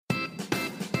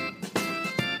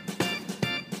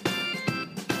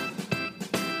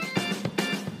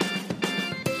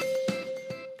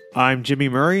I'm Jimmy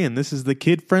Murray, and this is the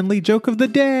kid-friendly joke of the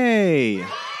day.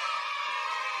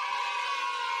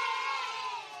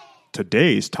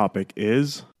 Today's topic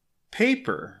is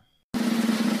paper.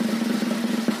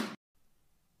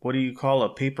 What do you call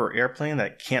a paper airplane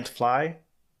that can't fly?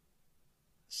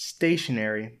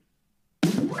 Stationary.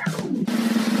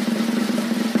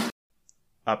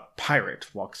 A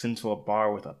pirate walks into a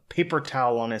bar with a paper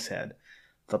towel on his head.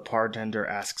 The bartender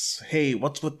asks, "Hey,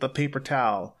 what's with the paper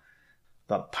towel?"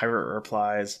 The pirate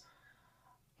replies,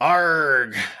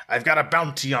 "Arg, I've got a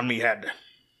bounty on me head."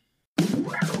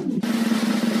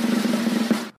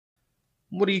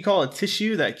 What do you call a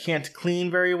tissue that can't clean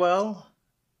very well?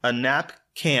 A nap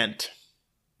can't.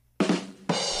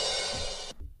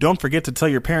 Don't forget to tell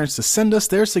your parents to send us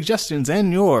their suggestions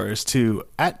and yours to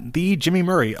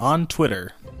 @TheJimmyMurray on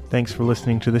Twitter. Thanks for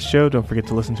listening to this show. Don't forget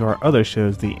to listen to our other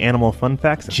shows, the Animal Fun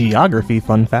Facts, Geography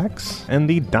Fun Facts, and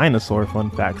the Dinosaur Fun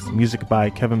Facts. Music by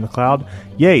Kevin MacLeod.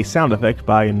 Yay, sound effect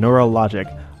by Neurologic.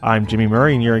 I'm Jimmy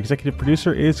Murray, and your executive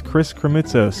producer is Chris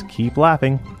Kremitzos. Keep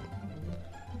laughing.